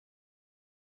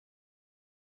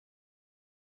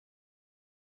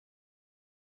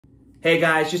Hey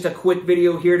guys, just a quick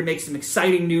video here to make some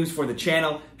exciting news for the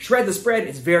channel. Shred the Spread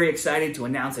is very excited to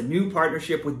announce a new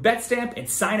partnership with Betstamp and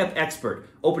Signup Expert,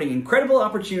 opening incredible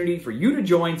opportunity for you to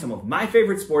join some of my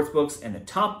favorite sportsbooks and the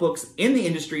top books in the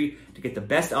industry to get the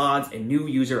best odds and new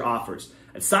user offers.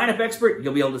 At Signup Expert,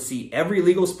 you'll be able to see every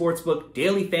legal sportsbook,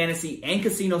 daily fantasy, and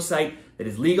casino site that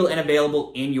is legal and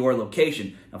available in your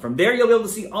location. Now from there, you'll be able to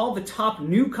see all the top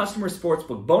new customer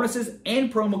sportsbook bonuses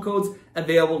and promo codes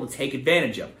available to take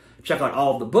advantage of. Check out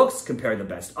all of the books, compare the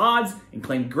best odds, and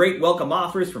claim great welcome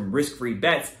offers from risk-free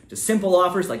bets to simple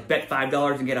offers like bet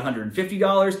 $5 and get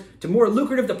 $150 to more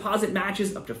lucrative deposit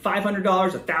matches up to $500,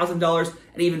 $1,000,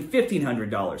 and even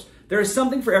 $1,500. There is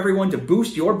something for everyone to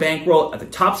boost your bankroll at the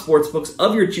top sportsbooks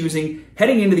of your choosing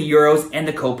heading into the Euros and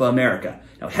the Copa America.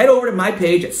 Now head over to my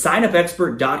page at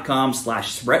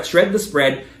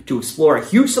signupexpert.com/shredthespread to explore a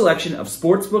huge selection of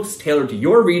sportsbooks tailored to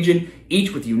your region,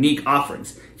 each with unique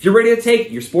offerings. If you're ready to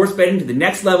take your sports betting to the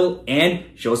next level and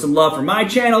show some love for my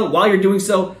channel while you're doing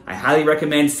so, I highly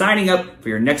recommend signing up for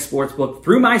your next sportsbook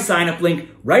through my sign up link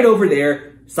right over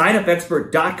there,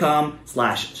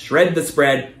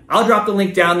 signupexpert.com/shredthespread. I'll drop the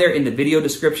link down there in the video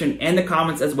description and the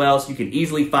comments as well so you can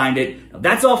easily find it. Now,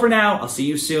 that's all for now. I'll see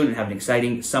you soon and have an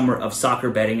exciting summer of soccer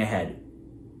betting ahead.